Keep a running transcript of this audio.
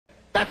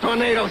That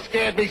tornado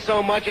scared me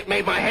so much it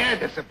made my hair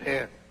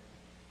disappear.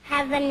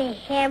 Have any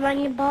hair on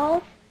your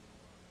balls?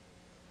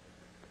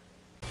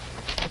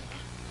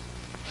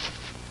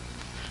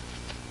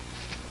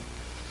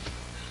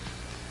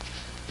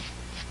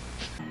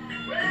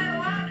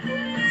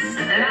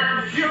 And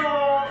I'm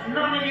sure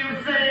none of you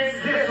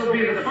think this will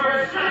be the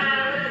first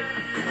time.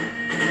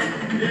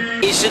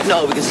 You should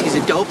know because he's a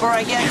doper,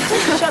 I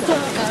guess. Shut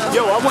up.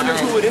 Yo, I wonder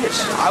who it is.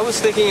 I was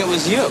thinking it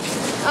was you.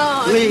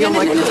 Oh, Lee, I'm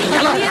like,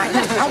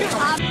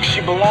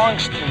 She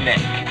belongs to Nick.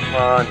 Come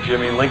on,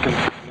 Jimmy. Lincoln.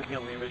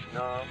 He'll leave us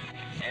now.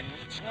 And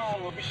Snow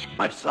will be...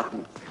 My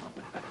son.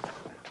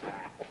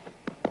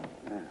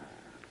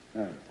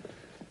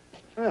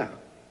 Well,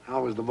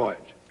 how was the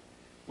voyage?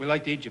 We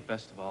liked Egypt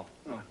best of all.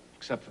 Oh,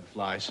 except for the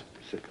flies.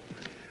 Sick.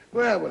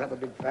 Well, we'll have a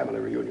big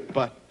family reunion.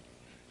 But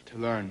to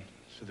learn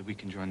so that we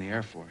can join the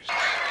Air Force.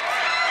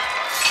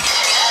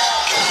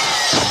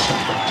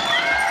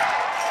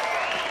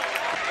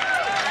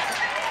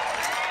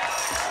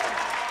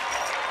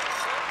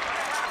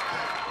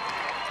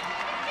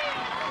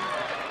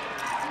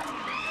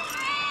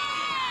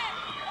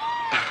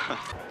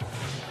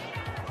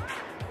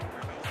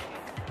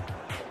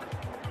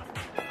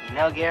 You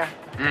know, Gare,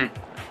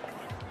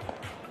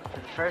 for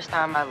the first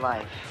time in my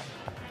life,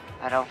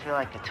 I don't feel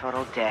like a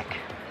total dick.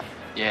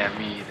 Yeah,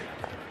 me either.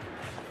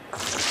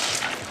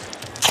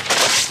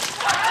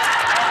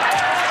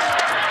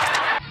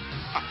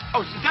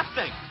 Oh, it's that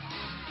thing.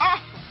 Oh!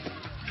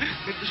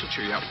 This will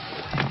cheer you up.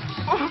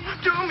 Oh,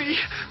 Downey!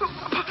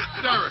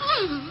 Derek,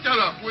 get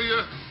up, will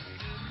you?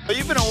 Well,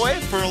 you've been away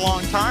for a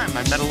long time.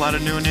 I've met a lot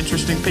of new and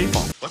interesting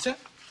people. What's that?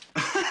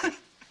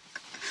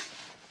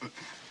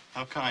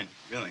 How kind,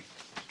 really.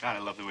 God, I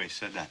love the way you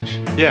said that.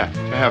 Yeah,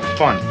 to have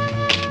fun.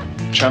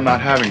 Which I'm not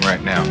having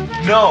right now.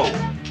 No.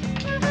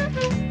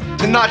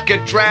 To not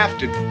get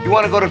drafted. You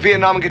want to go to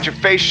Vietnam and get your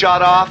face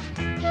shot off?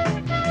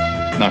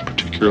 Not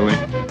particularly.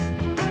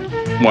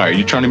 Why, are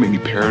you trying to make me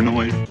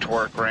paranoid?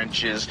 Torque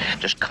wrenches.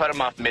 Just cut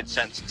him off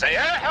mid-sentence and say,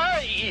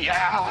 hey,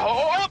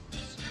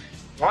 oops!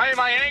 Why am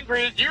I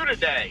angry at you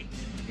today?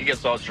 He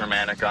gets all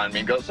Germanic on me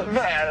and goes,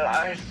 well,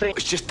 I think...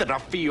 It's just that I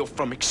feel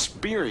from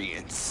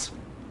experience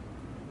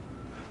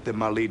that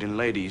my leading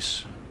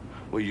ladies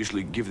will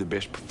usually give the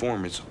best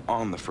performance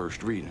on the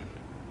first reading.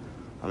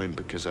 I mean,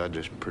 because I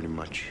just pretty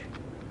much,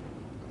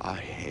 I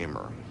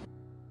hammer 'em.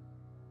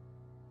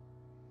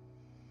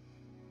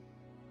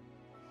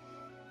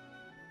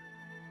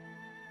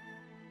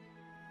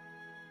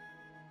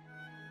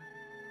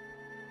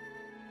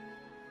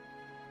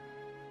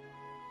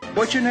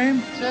 What's your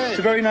name? Ted. It's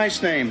a very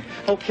nice name.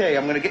 Okay,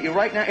 I'm gonna get you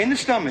right now in the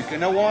stomach. You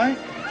know why?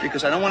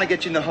 Because I don't want to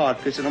get you in the heart,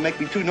 because it'll make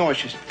me too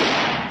nauseous.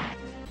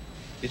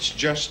 It's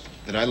just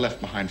that I left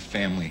behind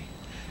family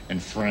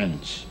and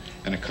friends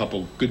and a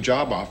couple good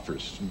job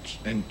offers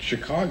in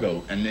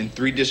Chicago. And in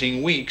 3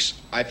 dizzying weeks,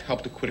 I've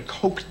helped to quit a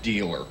coke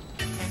dealer.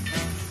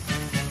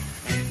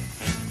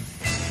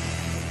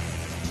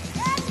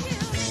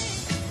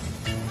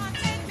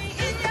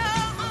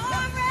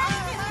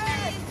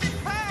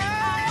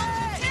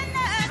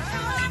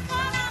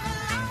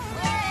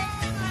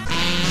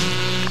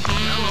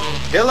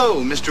 Hello,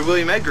 Mr.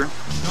 William Edgar.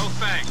 No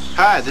thanks.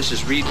 Hi, this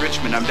is Reed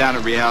Richmond. I'm down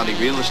at Reality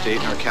Real Estate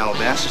in our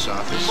Calabasas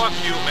office. Fuck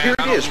you, man. Here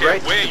it is, right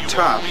at the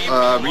top.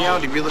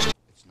 Reality Real Estate.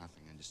 It's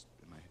nothing, I just...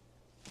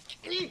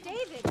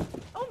 David!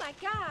 Oh my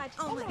God!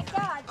 Oh my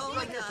God! Oh,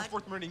 my God.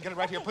 Fourth Meridian, get it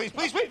right here, please.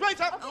 Please, please,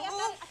 please. Okay, I've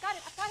got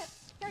it.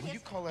 There it Will is. you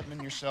call that man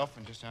yourself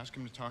and just ask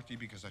him to talk to you?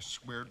 Because I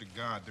swear to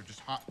God, they're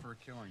just hot for a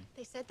killing.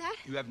 They said that?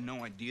 You have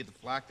no idea the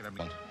flack that I've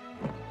been...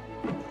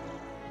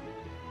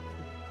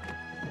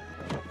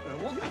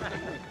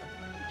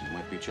 You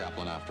might be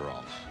chaplain after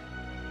all.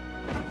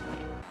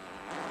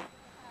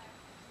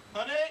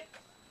 Honey?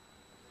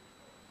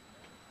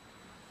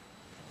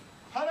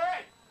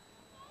 Honey?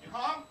 You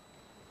home?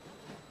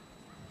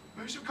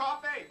 Maybe some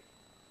coffee?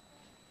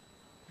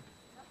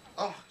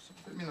 Oh,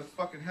 something hit me in the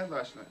fucking head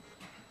last night.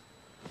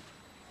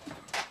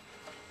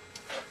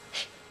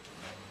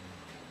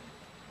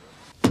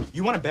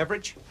 You want a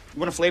beverage? You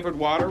want a flavored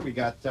water? We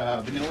got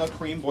vanilla,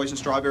 cream, poison,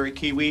 strawberry,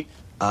 kiwi.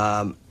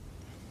 Plain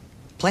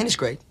is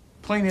great.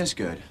 Plain is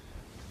good.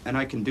 And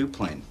I can do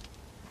plain.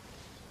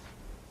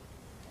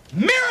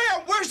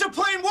 Miriam, where's the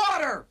plain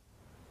water?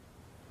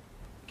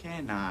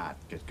 Cannot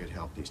get good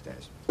help these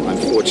days.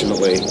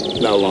 Unfortunately,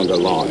 no longer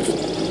alive.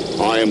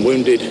 I am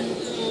wounded,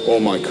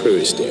 all my crew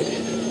is dead.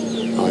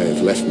 I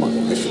have left my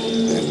wife,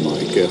 and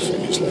my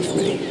girlfriend has left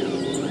me.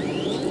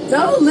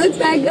 Don't look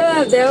back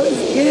up, that was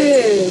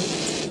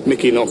good.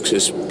 Mickey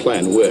Knox's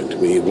plan worked.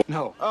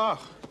 No. Oh,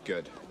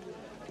 good.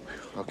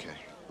 Okay.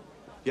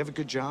 You have a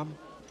good job?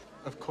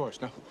 Of course.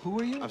 Now, who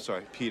are you? I'm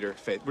sorry, Peter,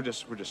 Faith. We're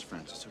just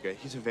friends. It's okay.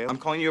 He's available. I'm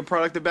calling you a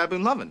product of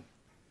baboon lovin'.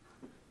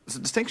 It's a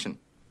distinction.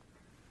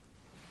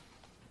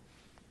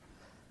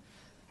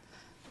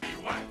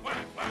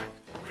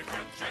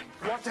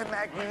 What a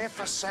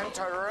magnificent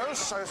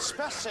rosso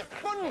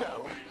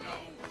specifundo.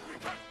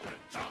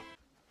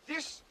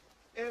 This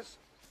is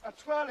a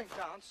twirling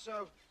dance,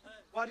 so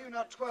why do you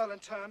not twirl and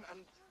turn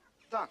and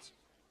dance?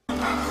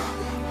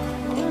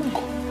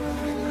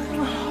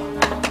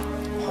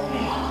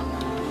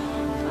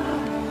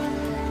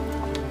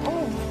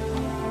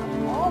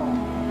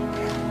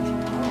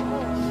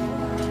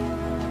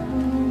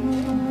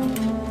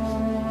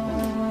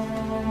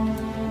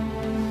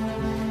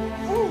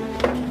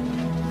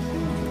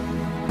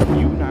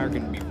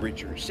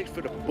 bridger, 6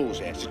 foot of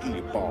bull's ass in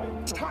your ball.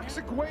 It's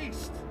toxic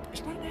waste.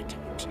 It's not that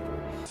toxic.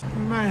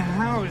 My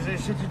house, I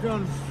set it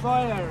on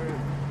fire.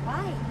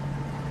 Why?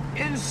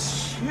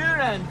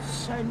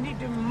 Insurance. I need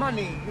the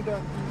money. You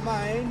don't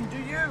mind, do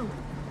you?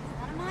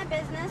 None of my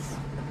business.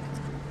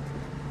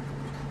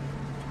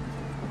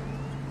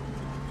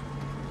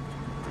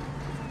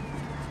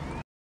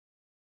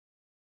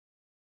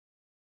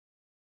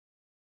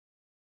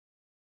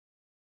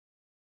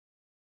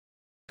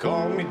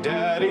 Call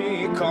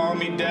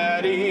me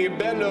daddy,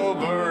 bend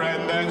over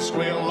and then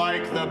squeal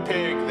like the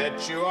pig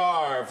that you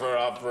are for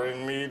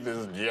offering me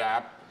this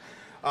job.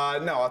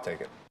 No, I'll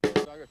take it. I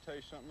gotta tell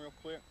you something real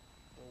quick.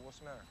 Well, what's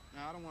the matter?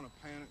 Now, I don't want to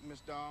panic,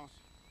 Miss Dawes,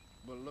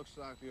 but it looks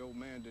like the old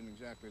man didn't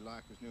exactly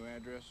like his new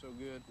address so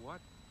good. What?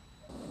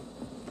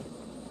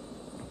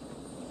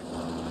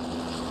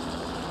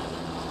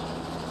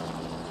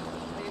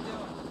 How you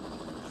doing?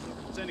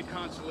 If it's any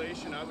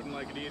consolation, I wouldn't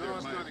like it either. No,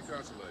 it's not any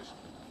consolation.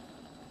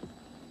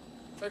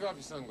 Take off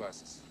your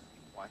sunglasses.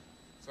 Why?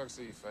 So I can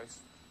see your face.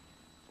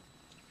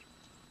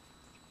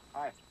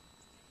 Hi.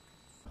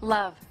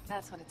 Love,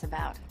 that's what it's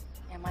about.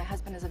 And my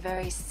husband is a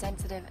very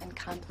sensitive and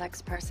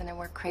complex person, and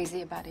we're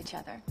crazy about each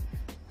other.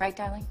 Right,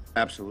 darling?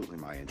 Absolutely,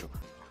 my angel.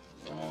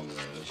 All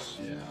this,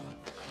 yeah.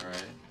 All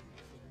right.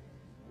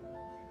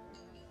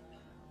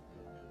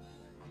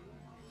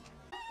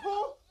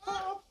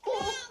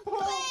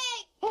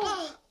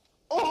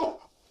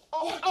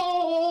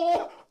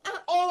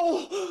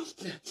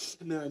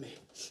 Marry me.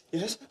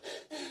 Yes?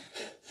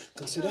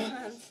 Consider.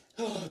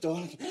 Oh,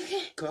 darling.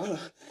 Carla.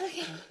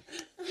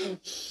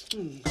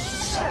 Okay.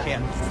 I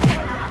can't.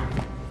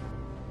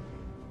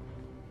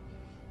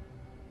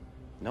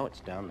 No, it's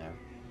down there.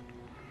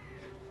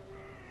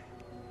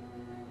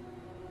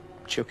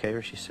 Is she okay or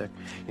is she sick?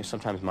 You know,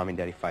 sometimes mommy and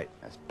daddy fight.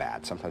 That's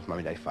bad. Sometimes mommy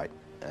and daddy fight.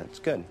 And it's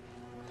good.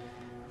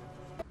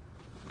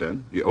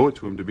 Ben, you owe it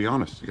to him to be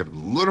honest. You got to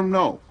let him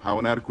know how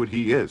inadequate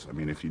he is. I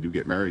mean, if you do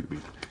get married, we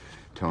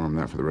telling him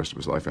that for the rest of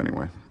his life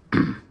anyway.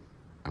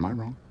 Am I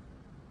wrong?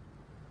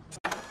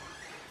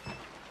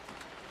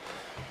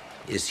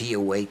 Is he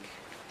awake?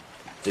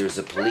 There's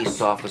a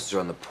police officer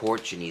on the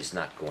porch and he's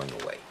not going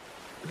away.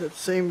 That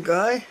same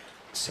guy?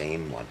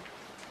 Same one.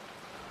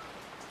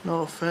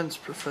 No offense,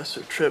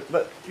 Professor Tripp,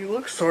 but you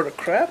look sort of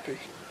crappy.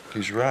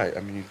 He's right.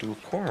 I mean, you do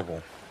look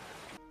horrible.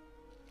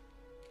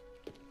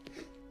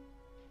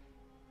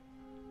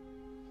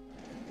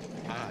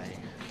 I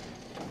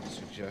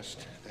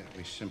suggest that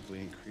we simply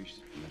increase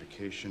the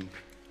medication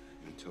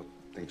until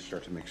things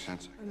start to make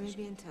sense. Or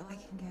maybe until I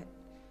can get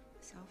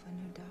myself a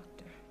new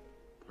doctor.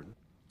 Pardon?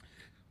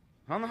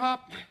 On the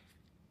hop.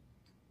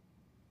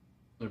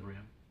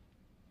 Librium.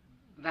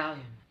 Valium.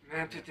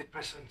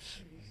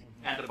 Antidepressants.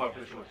 And the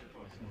barbiturate.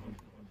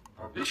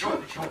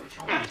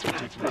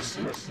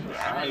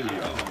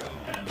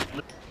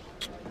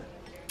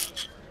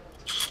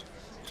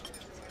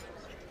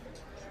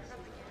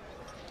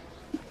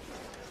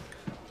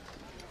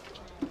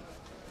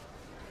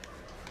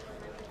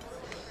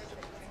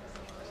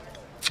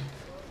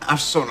 I'm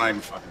so not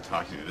even fucking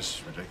talking to you. This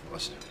is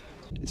ridiculous.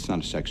 It's not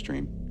a sex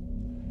dream.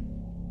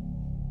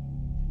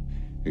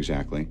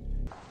 Exactly.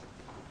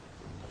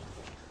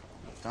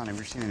 Don, have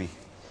you ever seen any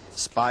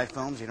spy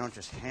films? You don't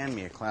just hand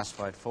me a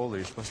classified folder.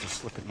 You're supposed to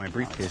slip it in my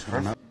briefcase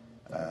when I'm out.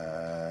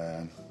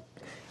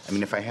 I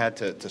mean, if I had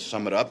to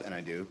sum it up, and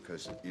I do,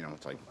 because, you know,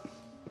 it's like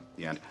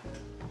the end,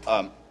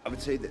 I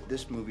would say that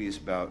this movie is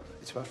about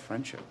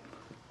friendship.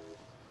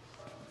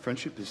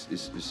 Friendship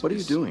is What are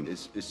you doing?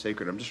 Is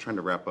sacred. I'm just trying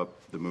to wrap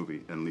up the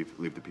movie and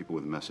leave the people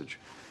with a message.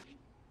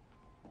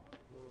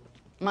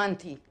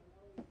 Monty,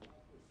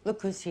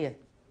 look who's here.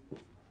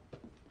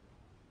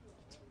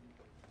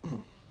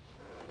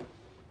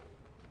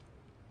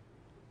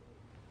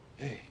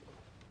 Hey,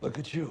 look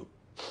at you.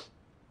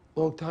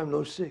 Long time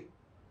no see.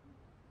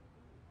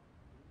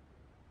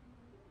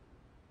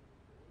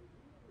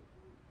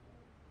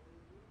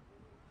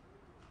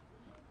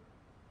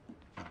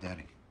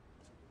 Daddy.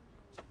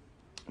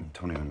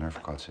 Tony on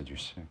Nerf said you're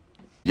sick.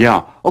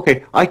 Yeah,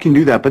 okay, I can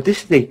do that, but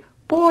this is a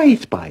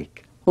boy's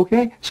bike,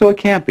 okay? So it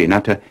can't be,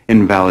 not to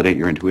invalidate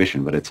your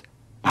intuition, but it's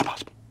not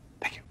possible.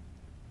 Thank you.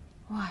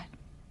 What?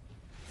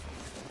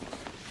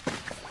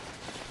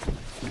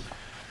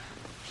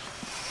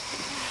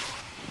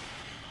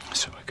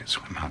 So I could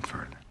swim out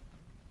further.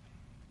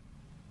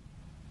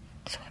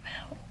 Swim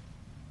out?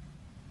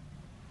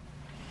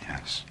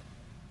 Yes.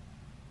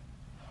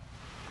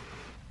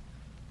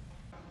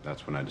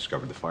 That's when I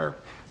discovered the fire.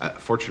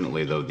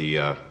 Fortunately, though,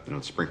 the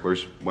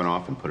sprinklers went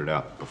off and put it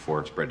out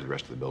before it spread to the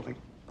rest of the building.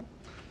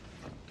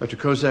 Dr.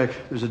 Kozak,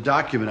 there's a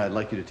document I'd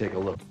like you to take a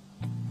look.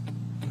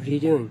 What are you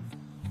doing?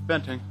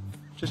 Venting.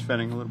 Just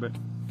venting a little bit.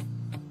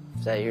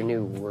 Is that your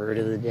new word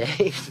of the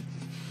day?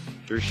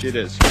 Sure shit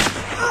is.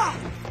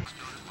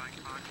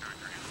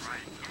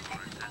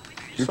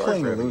 You're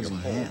playing a losing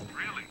hand.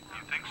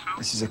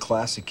 This is a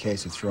classic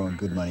case of throwing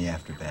good money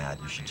after bad.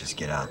 You should just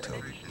get out,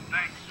 Toby.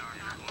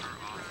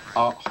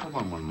 Hold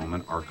on one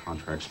moment. Our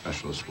contract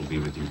specialist will be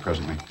with you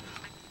presently.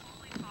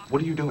 What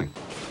are you doing?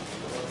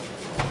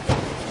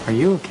 Are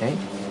you okay?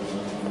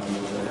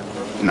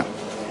 No.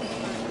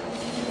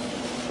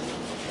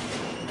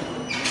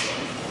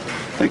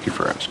 Thank you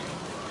for asking.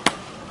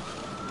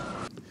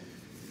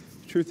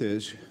 Truth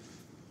is,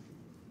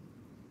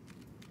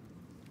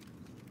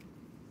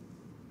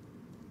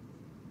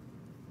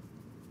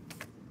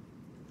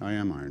 I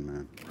am Iron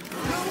Man.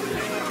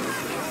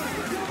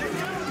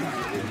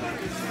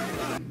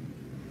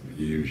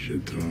 You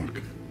should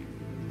talk.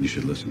 You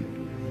should listen.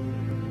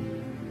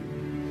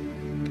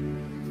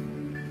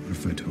 What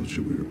if I told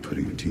you we were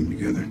putting a team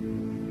together?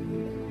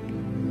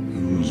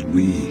 Who's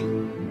we?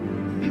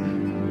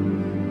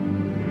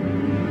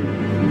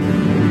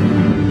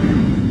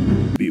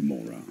 Be a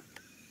moron.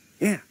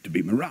 Yeah, to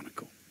be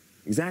moronical.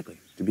 Exactly,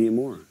 to be a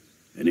moron.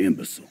 An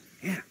imbecile.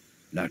 Yeah.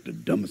 Like the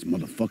dumbest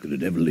motherfucker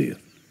that ever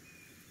lived.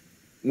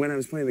 When I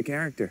was playing the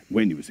character.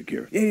 When you was a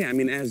character. Yeah, I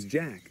mean, as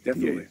Jack,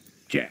 definitely. Yeah,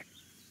 Jack.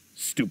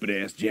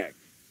 Stupid-ass Jack.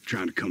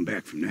 Trying to come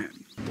back from that.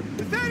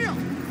 Nathaniel!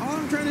 All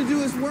I'm trying to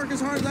do is work as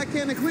hard as I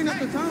can to clean up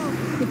the town,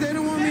 but they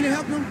don't want me to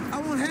help them.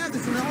 I won't have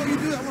this, and all you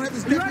do, I won't have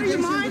this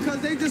degradation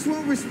because they just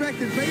won't respect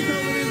it.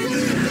 Beethoven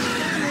is the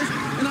Spanish,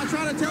 and I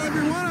try to tell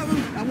every one of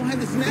them, I won't have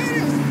this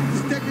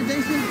nastiness, this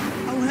degradation.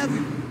 I won't have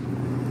it.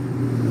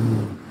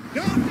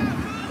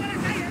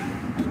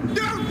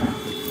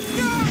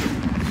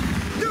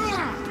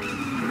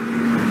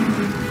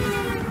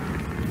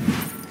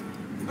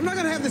 I'm not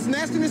gonna have this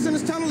nastiness in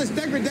this tunnel, this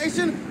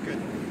degradation. Good.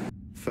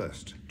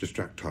 First,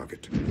 distract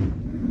target.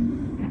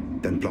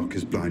 Then block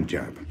his blind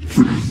jab.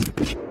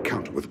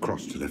 Counter with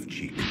cross to left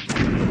cheek.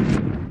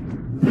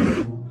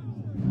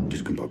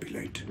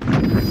 Discombobulate.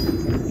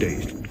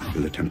 Dazed,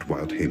 will attempt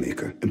wild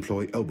haymaker.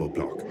 Employ elbow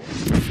block.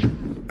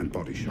 And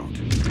body shot.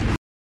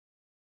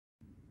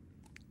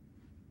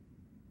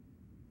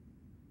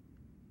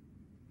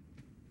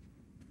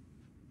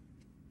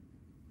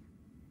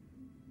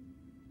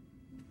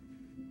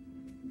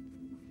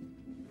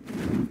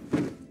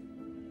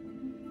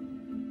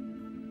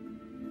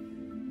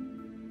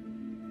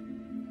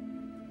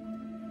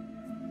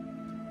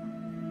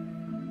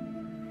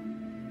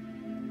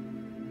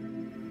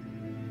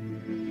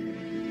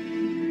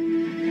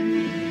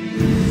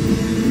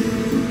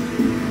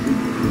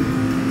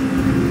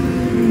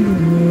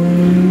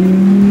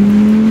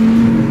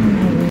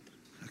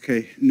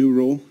 Okay, new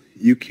rule.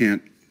 You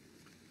can't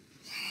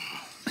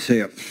say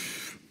a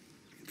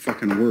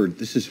fucking word.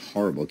 This is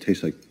horrible. It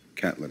tastes like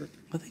cat litter.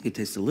 I think it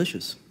tastes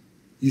delicious.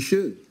 You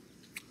should.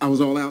 I was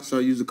all out, so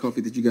I used the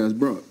coffee that you guys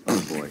brought. Oh,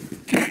 boy.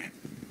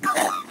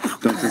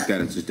 Don't drink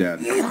that. It's his dad.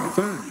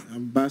 Fine. I'll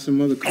buy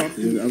some other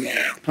coffee. I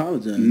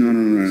apologize.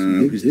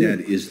 No. His dad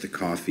is the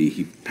coffee.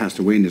 He passed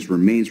away, and his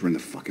remains were in the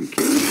fucking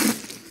kitchen.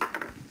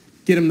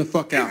 Get him the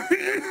fuck out.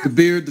 The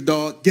beard, the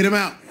dog, get him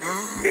out.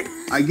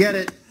 I get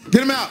it.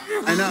 Get him out.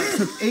 I know. It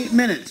took 8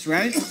 minutes,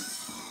 right?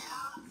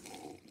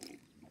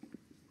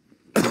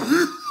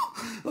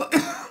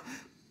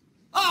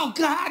 Oh,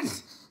 God.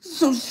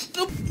 So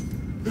stupid.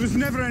 There was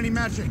never any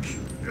magic.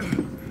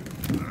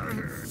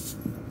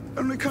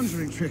 Only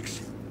conjuring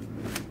tricks.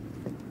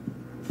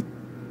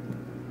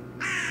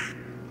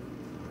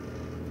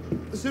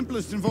 The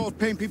simplest involved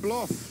paying people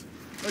off,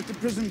 like the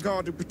prison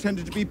guard who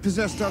pretended to be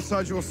possessed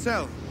outside your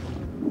cell.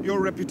 Your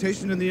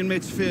reputation in the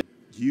inmate's fear.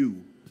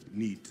 You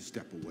need to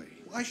step away.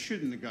 Why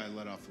shouldn't the guy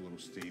let off a little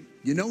steam?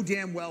 You know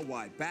damn well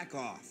why. Back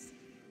off.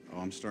 Oh,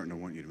 I'm starting to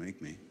want you to make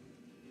me.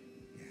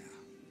 Yeah.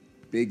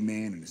 Big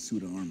man in a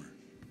suit of armor.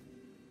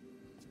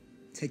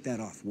 Take that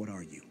off. What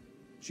are you?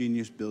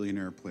 Genius,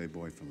 billionaire,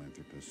 playboy,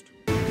 philanthropist.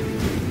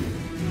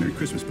 Merry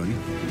Christmas, buddy.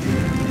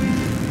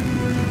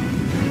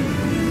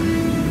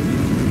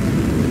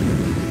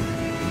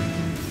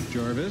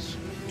 Jarvis,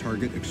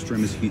 target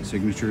extremis heat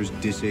signatures,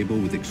 disable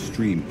with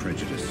extreme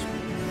prejudice.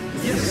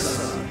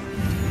 Yes.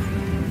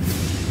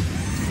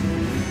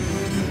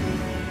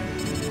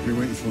 What are you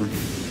waiting for?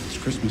 It's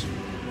Christmas.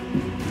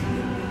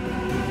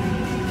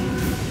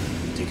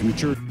 Take him to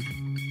church.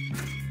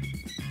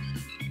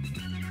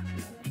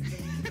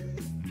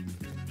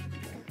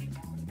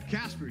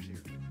 Casper's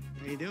here.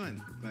 How you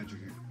doing? Glad you're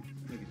here.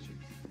 Look at you.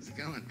 How's it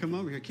going? Come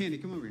over here. Candy,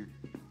 come over here.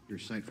 You're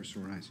a sight for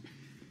sore eyes.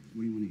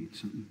 What do you want to eat?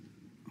 Something?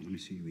 Oh, let me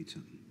see you eat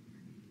something.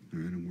 All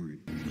right, I'm worried.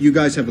 You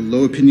guys have a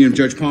low opinion of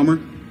Judge Palmer?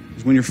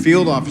 Because when your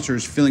field officer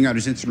is filling out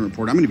his incident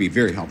report, I'm going to be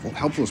very helpful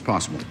as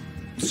possible.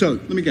 So,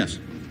 let me guess.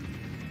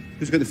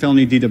 Who's got the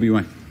felony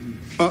DWI?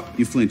 Oh,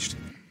 you flinched.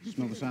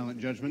 Smell the silent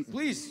judgment?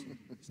 Please,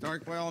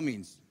 start by all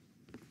means.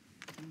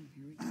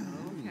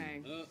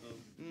 Okay.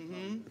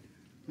 Mm-hmm.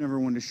 Never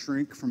one to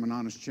shrink from an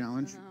honest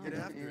challenge. Get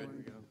after it.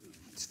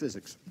 It's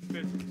physics.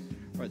 All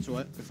right, so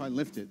if I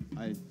lift it,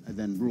 I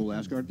then rule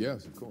Asgard?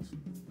 Yes, of course.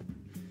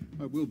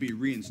 I will be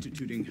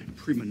reinstituting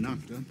prima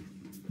nocta.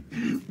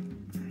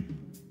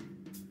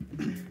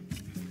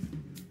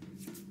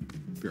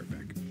 Be right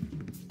back.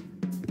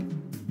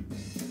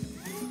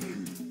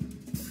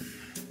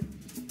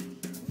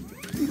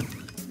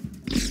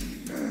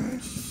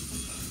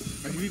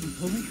 Are you even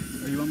pulling?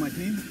 Are you on my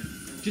team?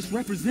 Just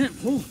represent,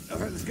 pull. All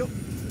right, let's go.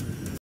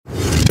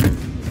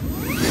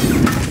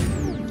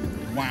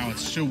 Wow,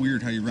 it's so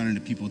weird how you run into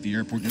people at the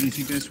airport. Don't you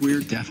think that's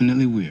weird?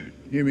 Definitely weird.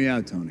 Hear me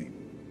out, Tony.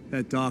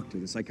 That doctor,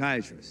 the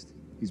psychiatrist,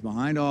 he's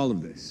behind all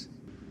of this.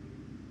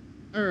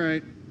 All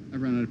right,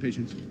 I've run out of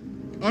patience.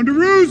 On to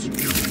ruse!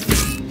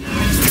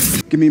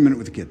 Give me a minute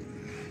with the kid.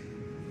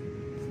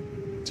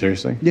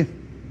 Seriously? Yeah.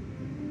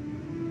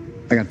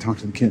 I gotta talk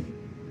to the kid.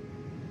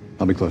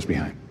 I'll be close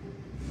behind.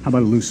 How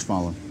about a loose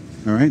follow?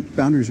 All right?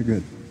 Boundaries are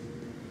good.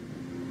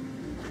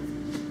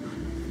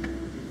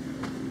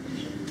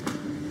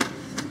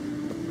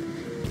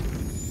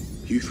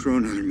 You throw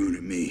another moon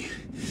at me,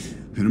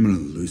 and I'm gonna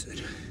lose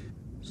it.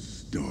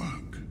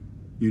 Stark.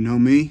 You know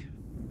me?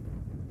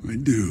 I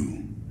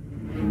do.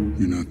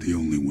 You're not the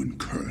only one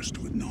cursed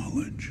with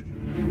knowledge.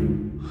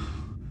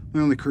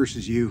 My only curse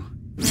is you.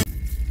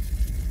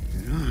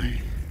 And I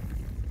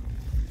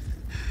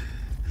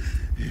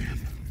am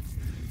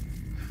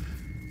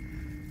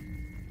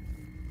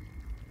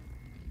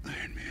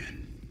Iron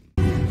Man.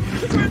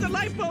 Where are the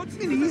lifeboats?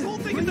 This whole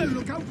thing is a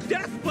lookout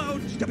death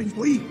boat. Stepping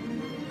free.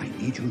 I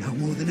need you now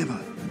more than ever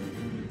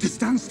to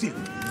stand still.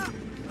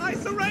 I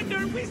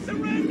surrender. We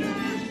surrender.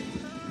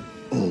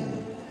 Oh,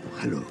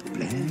 hello,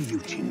 Blair, you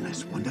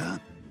chinless wonder.